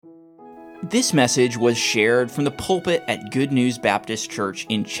This message was shared from the pulpit at Good News Baptist Church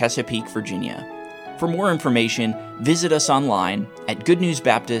in Chesapeake, Virginia. For more information, visit us online at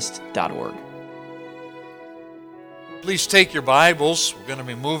goodnewsbaptist.org. Please take your Bibles. We're going to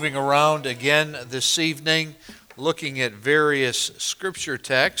be moving around again this evening, looking at various scripture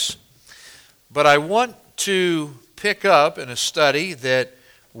texts. But I want to pick up in a study that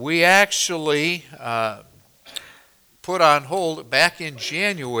we actually put on hold back in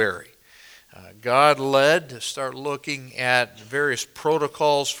January. God led to start looking at various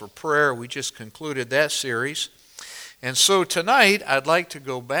protocols for prayer. We just concluded that series. And so tonight, I'd like to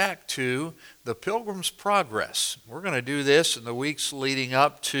go back to the Pilgrim's Progress. We're going to do this in the weeks leading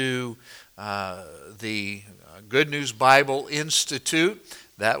up to the Good News Bible Institute.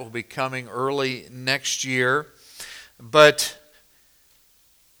 That will be coming early next year. But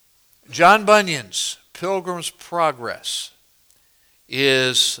John Bunyan's Pilgrim's Progress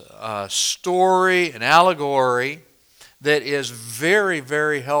is a story, an allegory that is very,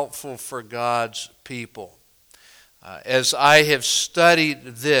 very helpful for God's people. As I have studied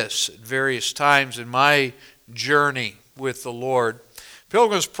this at various times in my journey with the Lord,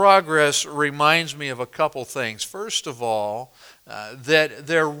 Pilgrim's Progress reminds me of a couple things. First of all, that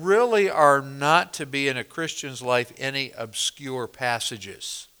there really are not to be in a Christian's life any obscure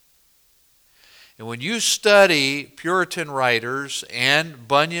passages. And when you study Puritan writers, and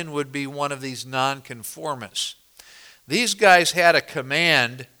Bunyan would be one of these nonconformists, these guys had a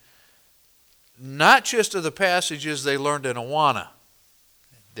command not just of the passages they learned in Awana.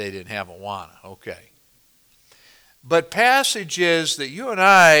 They didn't have Awana, okay. But passages that you and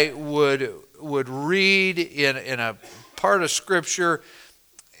I would read in a part of Scripture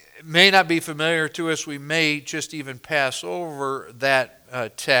may not be familiar to us. We may just even pass over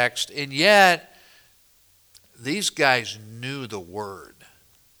that text, and yet these guys knew the Word.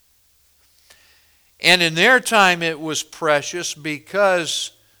 And in their time it was precious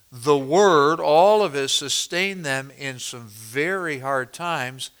because the Word, all of it, sustained them in some very hard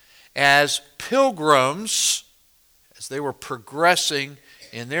times as pilgrims, as they were progressing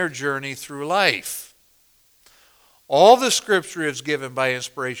in their journey through life. All the Scripture is given by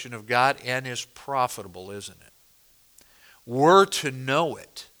inspiration of God and is profitable, isn't it? We're to know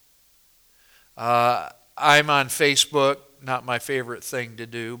it. I'm on Facebook, not my favorite thing to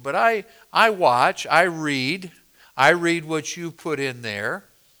do, but I watch, I read what you put in there,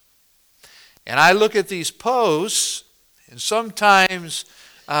 and I look at these posts, and sometimes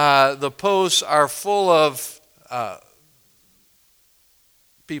the posts are full of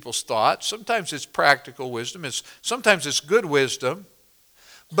people's thoughts. Sometimes it's practical wisdom, sometimes it's good wisdom,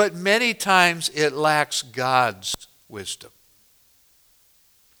 but many times it lacks God's wisdom.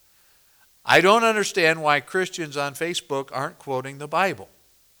 I don't understand why Christians on Facebook aren't quoting the Bible,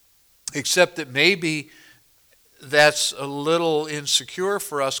 except that maybe that's a little insecure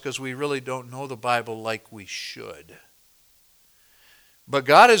for us because we really don't know the Bible like we should. But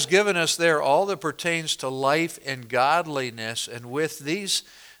God has given us there all that pertains to life and godliness, and with these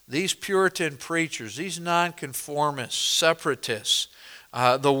Puritan preachers, these nonconformists, separatists,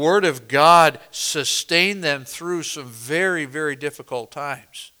 the Word of God sustained them through some very, very difficult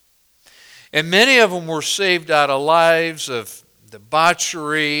times. And many of them were saved out of lives of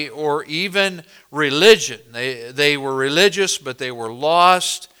debauchery or even religion. They were religious, but they were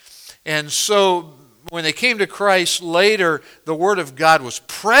lost. And so when they came to Christ later, the Word of God was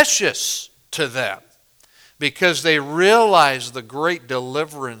precious to them because they realized the great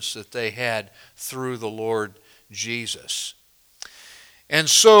deliverance that they had through the Lord Jesus. And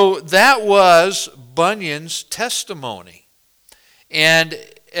so that was Bunyan's testimony. And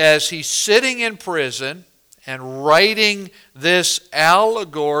as he's sitting in prison and writing this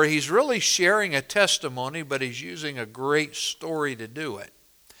allegory, he's really sharing a testimony, but he's using a great story to do it.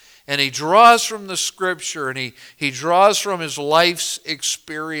 And he draws from the Scripture, and he draws from his life's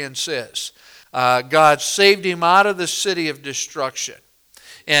experiences. God saved him out of the city of destruction.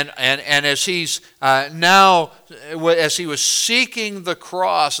 And as he's as he was seeking the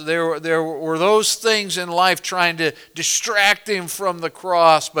cross, there were those things in life trying to distract him from the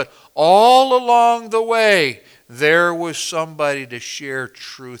cross. But all along the way, there was somebody to share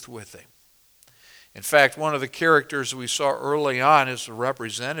truth with him. In fact, one of the characters we saw early on is a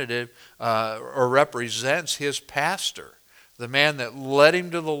representative, or represents his pastor, the man that led him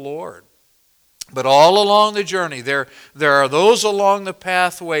to the Lord. But all along the journey, there are those along the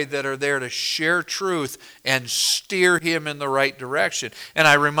pathway that are there to share truth and steer him in the right direction. And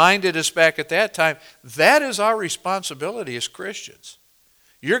I reminded us back at that time, that is our responsibility as Christians.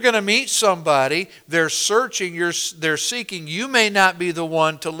 You're going to meet somebody. They're searching. They're seeking. You may not be the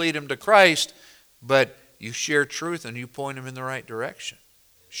one to lead them to Christ, but you share truth and you point them in the right direction.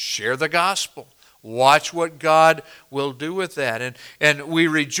 Share the gospel. Watch what God will do with that. And we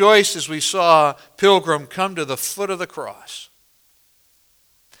rejoiced as we saw Pilgrim come to the foot of the cross.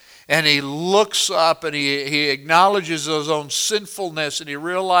 And he looks up and he acknowledges his own sinfulness, and he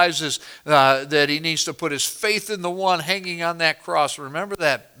realizes that he needs to put his faith in the one hanging on that cross. Remember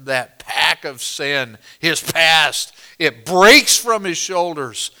that pack of sin, his past. It breaks from his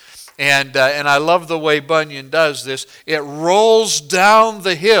shoulders. And I love the way Bunyan does this. It rolls down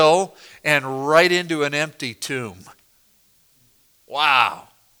the hill and right into an empty tomb. Wow.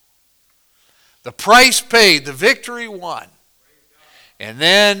 The price paid, the victory won. And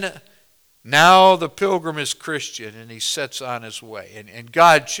then now the pilgrim is Christian and he sets on his way. And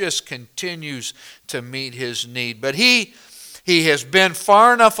God just continues to meet his need. But he has been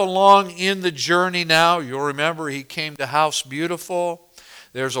far enough along in the journey now. You'll remember he came to House Beautiful.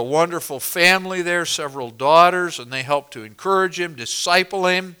 There's a wonderful family there, several daughters, and they help to encourage him, disciple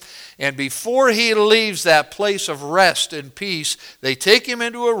him. And before he leaves that place of rest and peace, they take him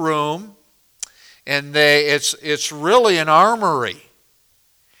into a room, and it's really an armory.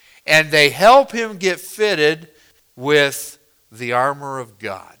 And they help him get fitted with the armor of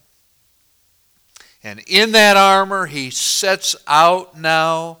God. And in that armor, he sets out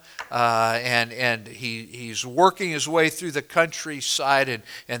now, and he's working his way through the countryside,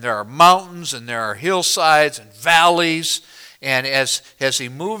 and there are mountains, and there are hillsides and valleys. And as he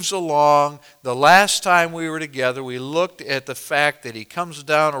moves along, the last time we were together, we looked at the fact that he comes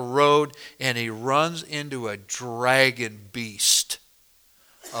down a road and he runs into a dragon beast,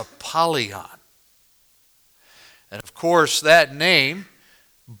 Apollyon. And of course, that name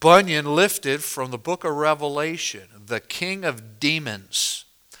Bunyan lifted from the book of Revelation, the king of demons.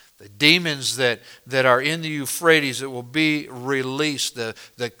 The demons that are in the Euphrates that will be released,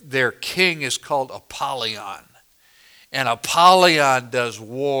 their king is called Apollyon. And Apollyon does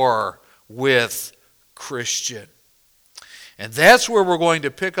war with Christian. And that's where we're going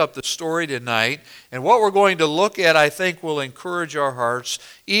to pick up the story tonight. And what we're going to look at, I think, will encourage our hearts,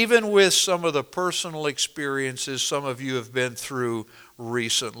 even with some of the personal experiences some of you have been through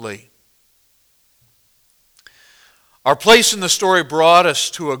recently. Our place in the story brought us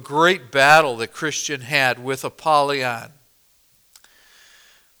to a great battle that Christian had with Apollyon.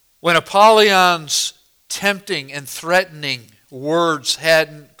 When Apollyon's tempting and threatening words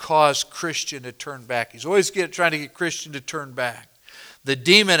hadn't caused Christian to turn back. He's always trying to get Christian to turn back. The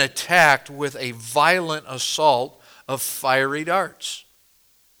demon attacked with a violent assault of fiery darts.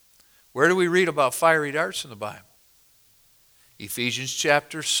 Where do we read about fiery darts in the Bible? Ephesians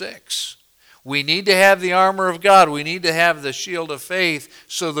chapter 6. We need to have the armor of God. We need to have the shield of faith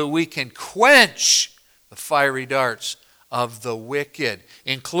so that we can quench the fiery darts of the wicked,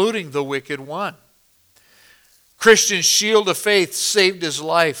 including the wicked one. Christian's shield of faith saved his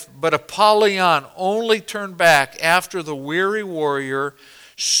life, but Apollyon only turned back after the weary warrior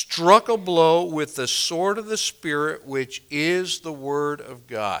struck a blow with the sword of the Spirit, which is the Word of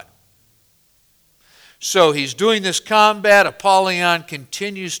God. So he's doing this combat. Apollyon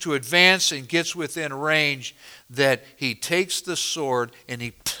continues to advance and gets within range that he takes the sword and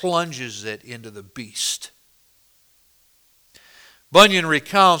he plunges it into the beast. Bunyan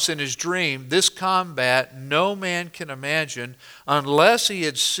recounts in his dream, this combat no man can imagine unless he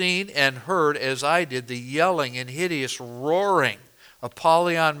had seen and heard, as I did, the yelling and hideous roaring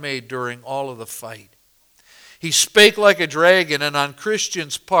Apollyon made during all of the fight. He spake like a dragon, and on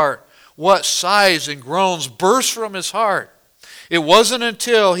Christian's part, what sighs and groans burst from his heart. It wasn't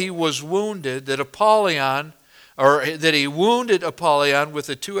until he was wounded that he wounded Apollyon with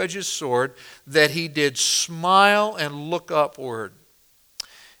a two-edged sword that he did smile and look upward.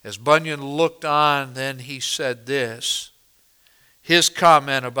 As Bunyan looked on, then he said this. His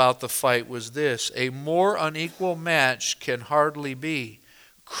comment about the fight was this: a more unequal match can hardly be.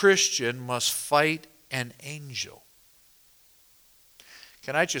 Christian must fight an angel.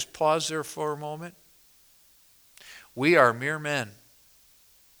 Can I just pause there for a moment? We are mere men.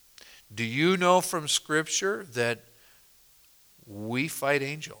 Do you know from Scripture that we fight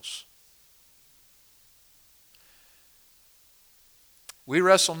angels? We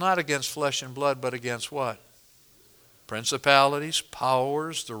wrestle not against flesh and blood, but against what? Principalities,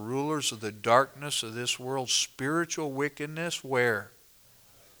 powers, the rulers of the darkness of this world, spiritual wickedness, where?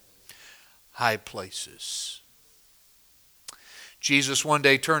 High places. Jesus one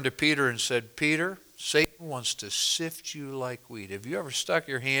day turned to Peter and said, Peter, Satan Satan wants to sift you like wheat. Have you ever stuck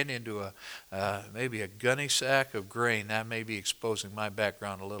your hand into maybe a gunny sack of grain? That may be exposing my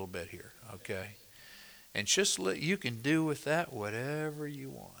background a little bit here, okay? And you can do with that whatever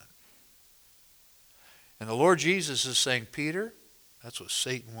you want. And the Lord Jesus is saying, Peter, that's what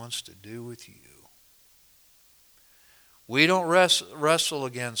Satan wants to do with you. We don't wrestle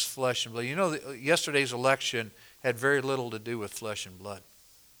against flesh and blood. You know, yesterday's election had very little to do with flesh and blood,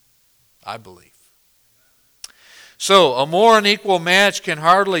 I believe. So, a more unequal match can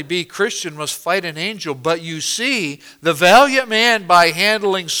hardly be. Christian must fight an angel. But you see, the valiant man, by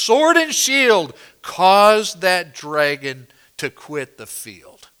handling sword and shield, caused that dragon to quit the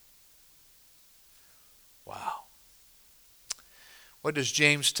field. Wow. What does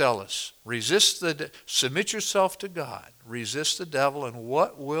James tell us? Submit yourself to God. Resist the devil, and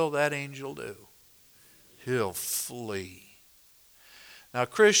what will that angel do? He'll flee. Now,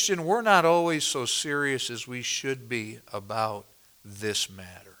 Christian, we're not always so serious as we should be about this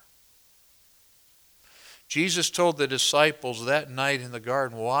matter. Jesus told the disciples that night in the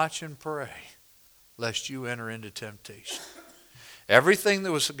garden, watch and pray, lest you enter into temptation. Everything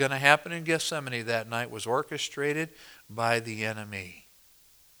that was going to happen in Gethsemane that night was orchestrated by the enemy.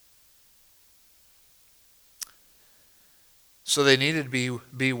 So they needed to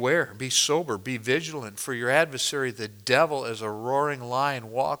beware, be sober, be vigilant. For your adversary, the devil, as a roaring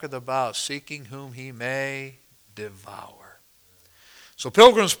lion, walketh about, seeking whom he may devour. So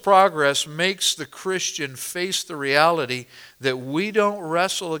Pilgrim's Progress makes the Christian face the reality that we don't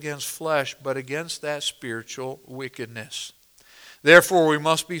wrestle against flesh, but against that spiritual wickedness. Therefore, we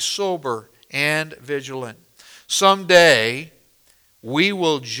must be sober and vigilant. Someday, we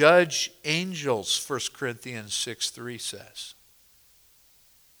will judge angels, 1 Corinthians 6:3 says.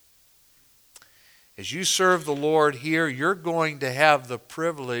 As you serve the Lord here, you're going to have the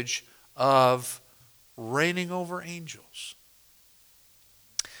privilege of reigning over angels.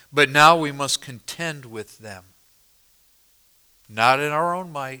 But now we must contend with them. Not in our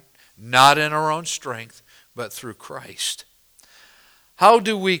own might, not in our own strength, but through Christ. How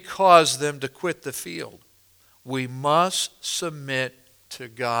do we cause them to quit the field? We must submit to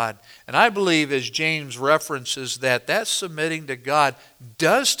God. And I believe, as James references, that submitting to God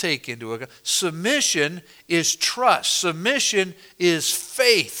does take into account. Submission is trust. Submission is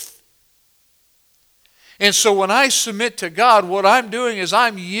faith. And so when I submit to God, what I'm doing is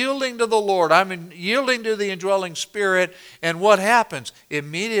I'm yielding to the Lord. I'm yielding to the indwelling Spirit. And what happens?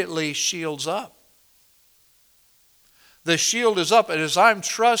 Immediately shields up. The shield is up, and as I'm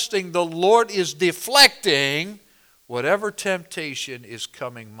trusting, the Lord is deflecting whatever temptation is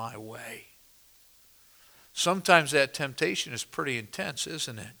coming my way. Sometimes that temptation is pretty intense,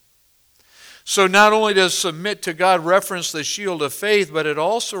 isn't it? So not only does submit to God reference the shield of faith, but it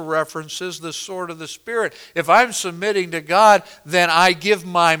also references the sword of the Spirit. If I'm submitting to God, then I give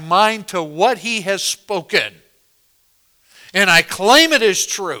my mind to what He has spoken. And I claim it as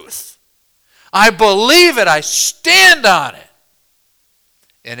truth. I believe it. I stand on it.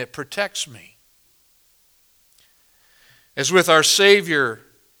 And it protects me. As with our Savior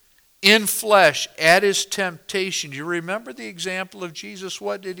in flesh at His temptation, do you remember the example of Jesus?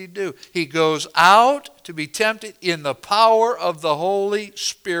 What did He do? He goes out to be tempted in the power of the Holy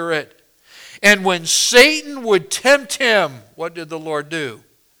Spirit. And when Satan would tempt Him, what did the Lord do?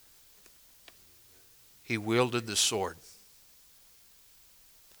 He wielded the sword.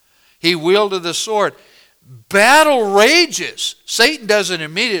 He wielded the sword. Battle rages. Satan doesn't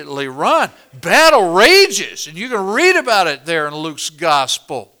immediately run. Battle rages. And you can read about it there in Luke's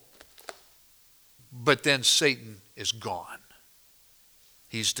gospel. But then Satan is gone.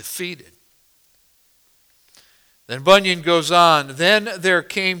 He's defeated. Then Bunyan goes on. Then there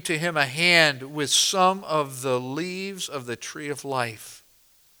came to him a hand with some of the leaves of the tree of life,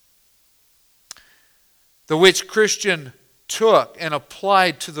 the which Christian took and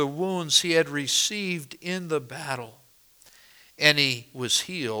applied to the wounds he had received in the battle, and he was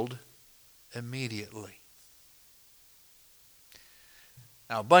healed immediately.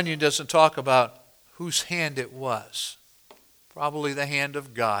 Now, Bunyan doesn't talk about whose hand it was. Probably the hand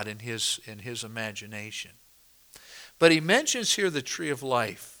of God in his imagination. But he mentions here the tree of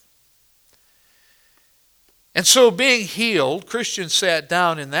life. And so being healed, Christian sat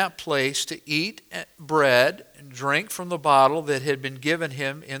down in that place to eat bread and drink from the bottle that had been given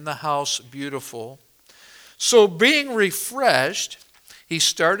him in the house Beautiful. So being refreshed, he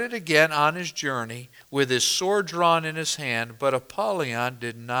started again on his journey with his sword drawn in his hand, but Apollyon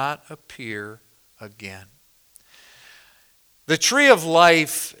did not appear again. The tree of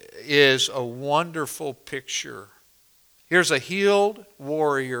life is a wonderful picture. Here's a healed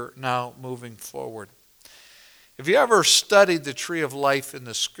warrior now moving forward. Have you ever studied the tree of life in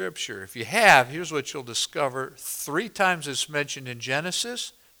the Scripture? If you have, here's what you'll discover. 3 times it's mentioned in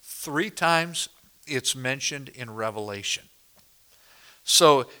Genesis, 3 times it's mentioned in Revelation.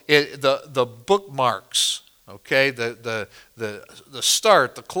 So the bookmarks, okay, the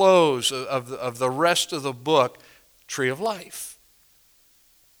start, the close of the rest of the book, tree of life.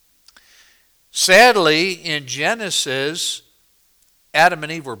 Sadly, in Genesis, Adam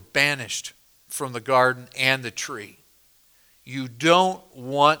and Eve were banished from the garden and the tree. You don't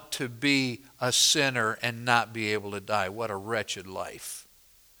want to be a sinner and not be able to die. What a wretched life.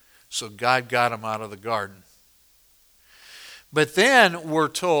 So God got them out of the garden. But then we're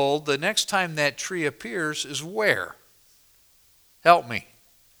told the next time that tree appears is where? Help me.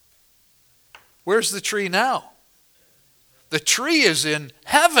 Where's the tree now? The tree is in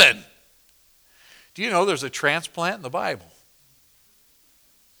heaven. Do you know there's a transplant in the Bible?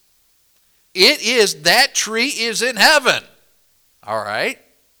 That tree is in heaven. All right?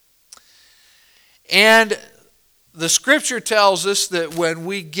 And the Scripture tells us that when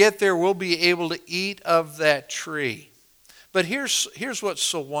we get there, we'll be able to eat of that tree. But here's what's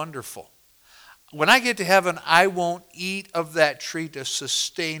so wonderful. When I get to heaven, I won't eat of that tree to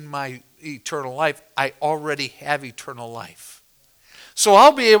sustain my eternal life. I already have eternal life. So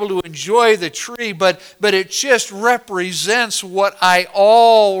I'll be able to enjoy the tree, but it just represents what I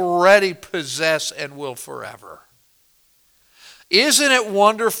already possess and will forever. Isn't it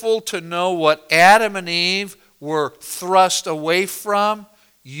wonderful to know what Adam and Eve were thrust away from?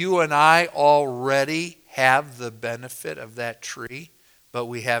 You and I already have the benefit of that tree, but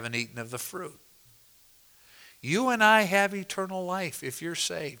we haven't eaten of the fruit. You and I have eternal life if you're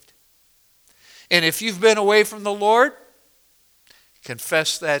saved. And if you've been away from the Lord,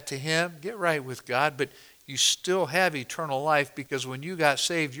 confess that to Him, get right with God, but you still have eternal life because when you got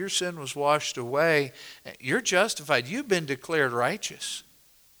saved, your sin was washed away. You're justified. You've been declared righteous.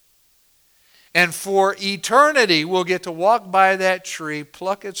 And for eternity, we'll get to walk by that tree,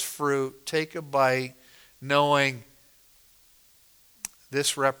 pluck its fruit, take a bite, knowing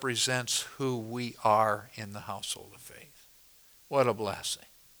this represents who we are in the household of faith. What a blessing.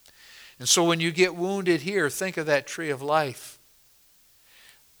 And so when you get wounded here, think of that tree of life.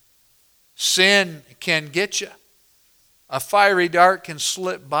 Sin can get you. A fiery dart can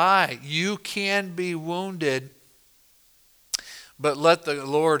slip by. You can be wounded, but let the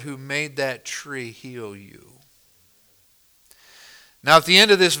Lord who made that tree heal you. Now at the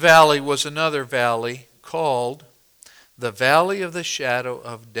end of this valley was another valley called the Valley of the Shadow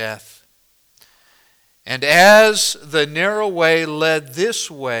of Death. And as the narrow way led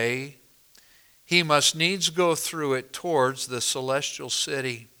this way, he must needs go through it towards the celestial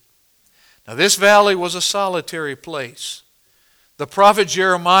city. Now this valley was a solitary place. The prophet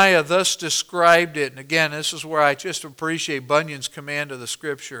Jeremiah thus described it. And again, this is where I just appreciate Bunyan's command of the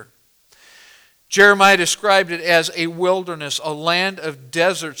Scripture. Jeremiah described it as a wilderness, a land of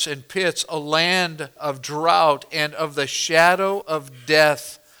deserts and pits, a land of drought and of the shadow of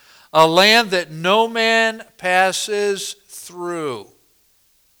death, a land that no man passes through.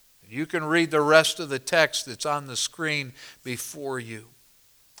 You can read the rest of the text that's on the screen before you.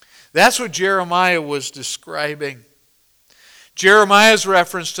 That's what Jeremiah was describing. Jeremiah's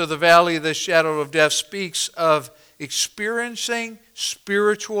reference to the valley of the shadow of death speaks of experiencing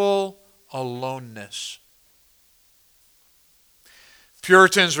spiritual aloneness.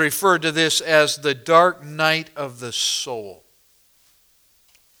 Puritans referred to this as the dark night of the soul.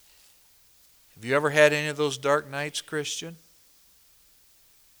 Have you ever had any of those dark nights, Christian?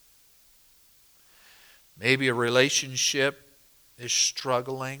 Maybe a relationship is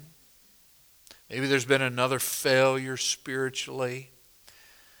struggling. Maybe there's been another failure spiritually.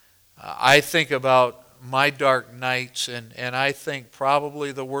 I think about my dark nights, and I think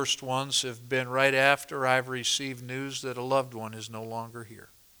probably the worst ones have been right after I've received news that a loved one is no longer here.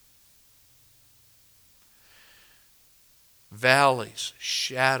 Valleys,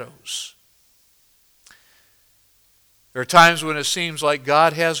 shadows. There are times when it seems like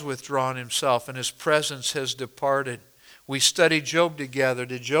God has withdrawn Himself and His presence has departed. We studied Job together.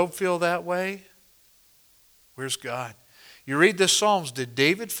 Did Job feel that way? Where's God? You read the Psalms. Did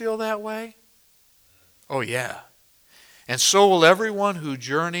David feel that way? Oh, yeah. And so will everyone who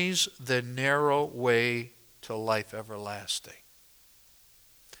journeys the narrow way to life everlasting.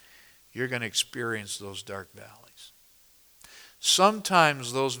 You're going to experience those dark valleys.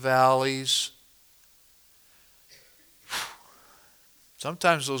 Sometimes those valleys,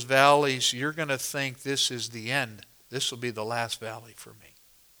 you're going to think this is the end. This will be the last valley for me.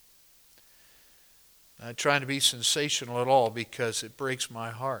 Not trying to be sensational at all because it breaks my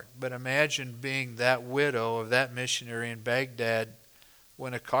heart. But imagine being that widow of that missionary in Baghdad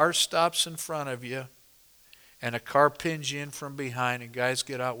when a car stops in front of you and a car pins you in from behind and guys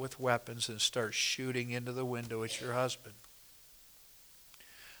get out with weapons and start shooting into the window at your husband.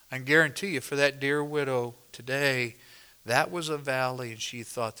 I can guarantee you for that dear widow today, that was a valley and she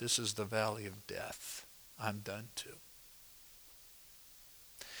thought, this is the valley of death. I'm done too.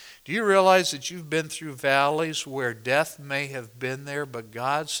 Do you realize that you've been through valleys where death may have been there, but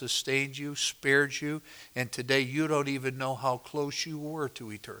God sustained you, spared you, and today you don't even know how close you were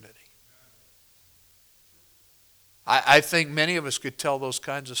to eternity? I think many of us could tell those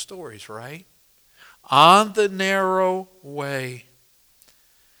kinds of stories, right? On the narrow way.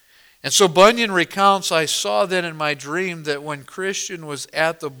 And so Bunyan recounts, I saw then in my dream that when Christian was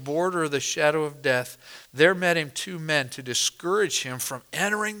at the border of the shadow of death, there met him two men to discourage him from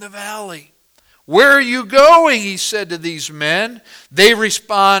entering the valley. Where are you going? He said to these men. They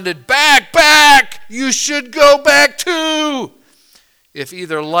responded, back, back! You should go back too, if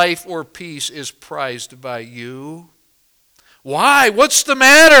either life or peace is prized by you. Why? What's the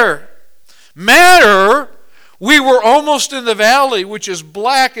matter? Matter? We were almost in the valley, which is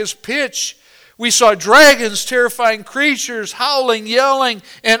black as pitch. We saw dragons, terrifying creatures, howling, yelling,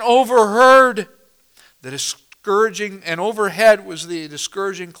 and overhead was the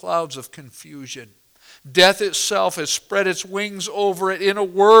discouraging clouds of confusion. Death itself has spread its wings over it. In a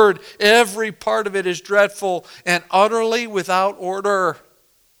word, every part of it is dreadful and utterly without order.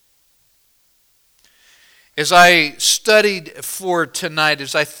 As I studied for tonight,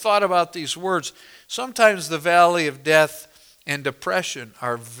 as I thought about these words, sometimes the valley of death and depression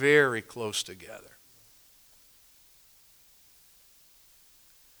are very close together.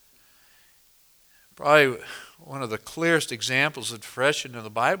 Probably one of the clearest examples of depression in the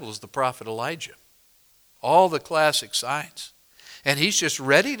Bible is the prophet Elijah. All the classic signs. And he's just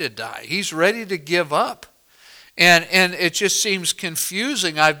ready to die. He's ready to give up. And it just seems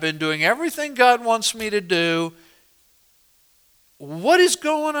confusing. I've been doing everything God wants me to do. What is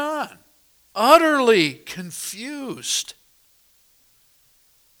going on? Utterly confused.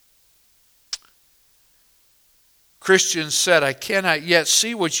 Christians said, I cannot yet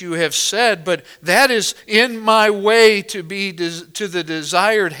see what you have said, but that is in my way to the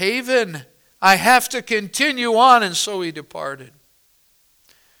desired haven. I have to continue on. And so he departed.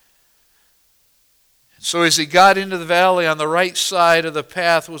 So as he got into the valley, on the right side of the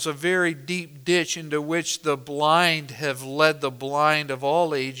path was a very deep ditch into which the blind have led the blind of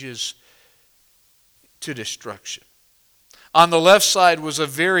all ages to destruction. On the left side was a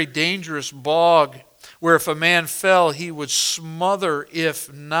very dangerous bog where if a man fell, he would smother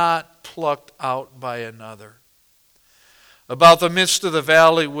if not plucked out by another. About the midst of the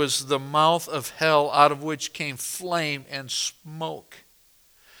valley was the mouth of hell, out of which came flame and smoke.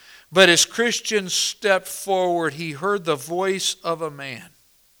 But as Christian stepped forward, he heard the voice of a man,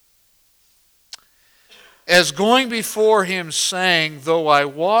 as going before him, saying, though I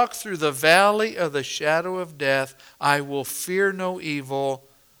walk through the valley of the shadow of death, I will fear no evil,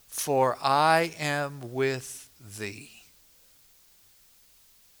 for I am with thee.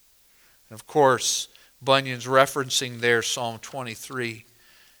 And of course, Bunyan's referencing there Psalm 23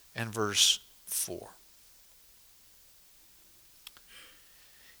 and verse 4.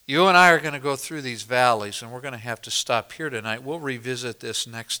 You and I are going to go through these valleys, and we're going to have to stop here tonight. We'll revisit this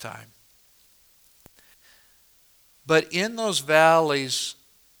next time. But in those valleys,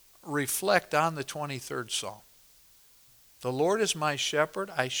 reflect on the 23rd Psalm. The Lord is my shepherd,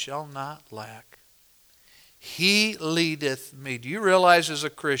 I shall not lack. He leadeth me. Do you realize as a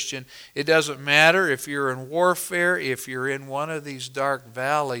Christian, it doesn't matter if you're in warfare, if you're in one of these dark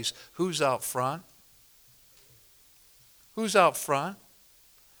valleys, who's out front? Who's out front?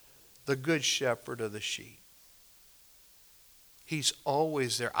 The good shepherd of the sheep. He's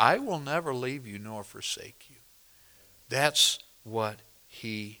always there. I will never leave you nor forsake you. That's what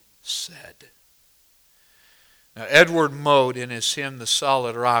he said. Now, Edward Mote, in his hymn, The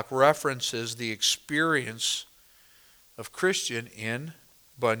Solid Rock, references the experience of Christian in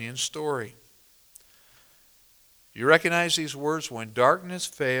Bunyan's story. You recognize these words? When darkness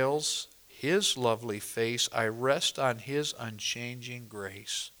fails, his lovely face, I rest on his unchanging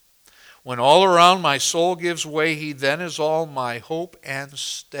grace. When all around my soul gives way, he then is all my hope and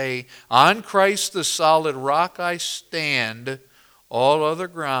stay. On Christ the solid rock I stand, all other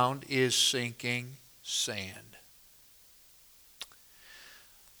ground is sinking sand.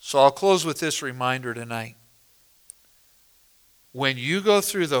 So I'll close with this reminder tonight. When you go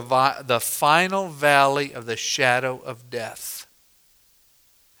through the final valley of the shadow of death,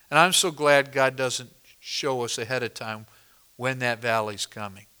 and I'm so glad God doesn't show us ahead of time when that valley's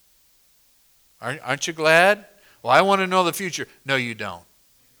coming. Aren't you glad? Well, I want to know the future. No, you don't.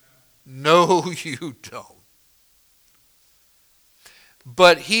 No, you don't.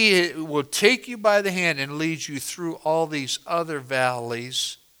 But he will take you by the hand and lead you through all these other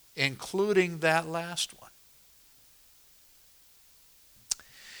valleys, including that last one.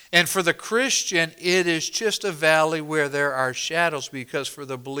 And for the Christian, it is just a valley where there are shadows, because for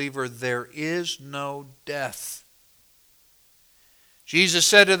the believer, there is no death. Jesus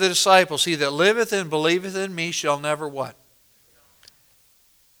said to the disciples, he that liveth and believeth in me shall never what?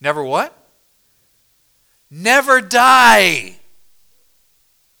 Never what? Never die.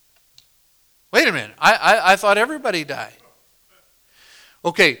 Wait a minute. I thought everybody died.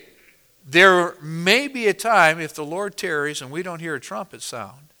 Okay, there may be a time, if the Lord tarries and we don't hear a trumpet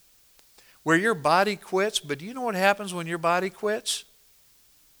sound, where your body quits. But do you know what happens when your body quits?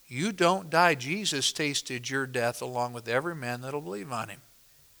 You don't die. Jesus tasted your death along with every man that will believe on him.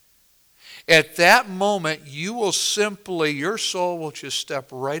 At that moment, you will simply, your soul will just step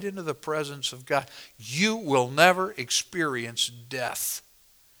right into the presence of God. You will never experience death.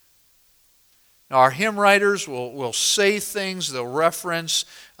 Now, our hymn writers will say things, they'll reference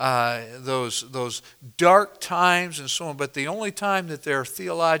those dark times and so on, but the only time that they're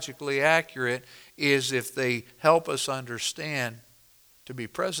theologically accurate is if they help us understand to be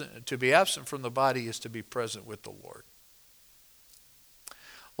present, to be absent from the body is to be present with the Lord.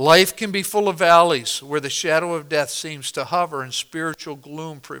 Life can be full of valleys where the shadow of death seems to hover and spiritual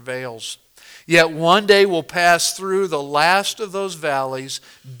gloom prevails. Yet one day we'll pass through the last of those valleys.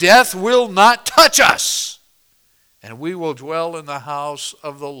 Death will not touch us, and we will dwell in the house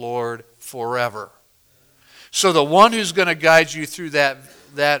of the Lord forever. So the one who's going to guide you through that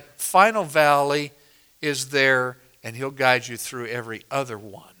final valley is there, and he'll guide you through every other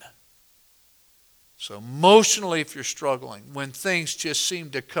one. So emotionally, if you're struggling, when things just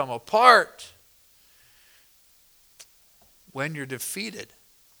seem to come apart, when you're defeated,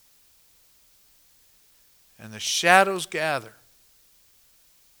 and the shadows gather,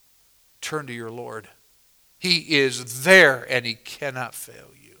 turn to your Lord. He is there and he cannot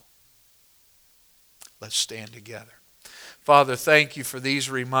fail you. Let's stand together. Father, thank you for these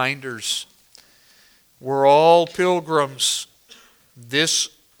reminders. We're all pilgrims. This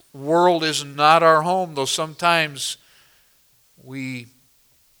world is not our home, though sometimes we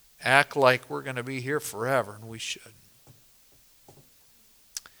act like we're going to be here forever, and we should.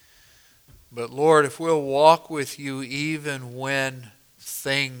 But Lord, if we'll walk with you even when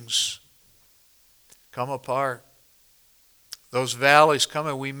things come apart, those valleys come,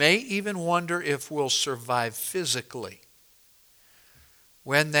 and we may even wonder if we'll survive physically.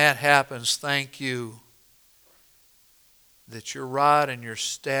 When that happens, thank you that your rod and your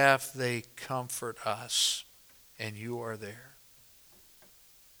staff, they comfort us, and you are there.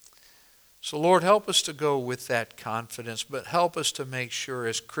 So Lord, help us to go with that confidence, but help us to make sure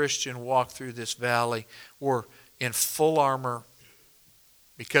as Christians walk through this valley, we're in full armor,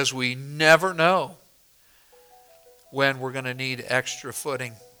 because we never know when we're going to need extra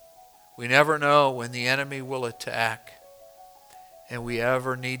footing. We never know when the enemy will attack, and we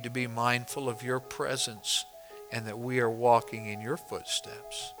ever need to be mindful of your presence and that we are walking in your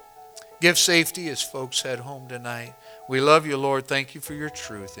footsteps. Give safety as folks head home tonight. We love you, Lord. Thank you for your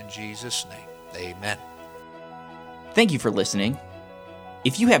truth. In Jesus' name, amen. Thank you for listening.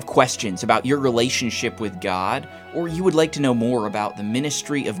 If you have questions about your relationship with God, or you would like to know more about the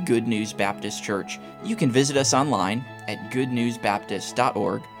ministry of Good News Baptist Church, you can visit us online at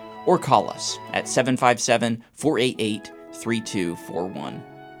goodnewsbaptist.org or call us at 757-488-3241.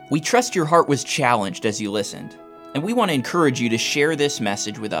 We trust your heart was challenged as you listened, and we want to encourage you to share this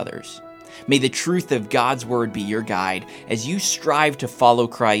message with others. May the truth of God's Word be your guide as you strive to follow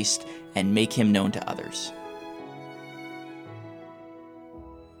Christ and make Him known to others.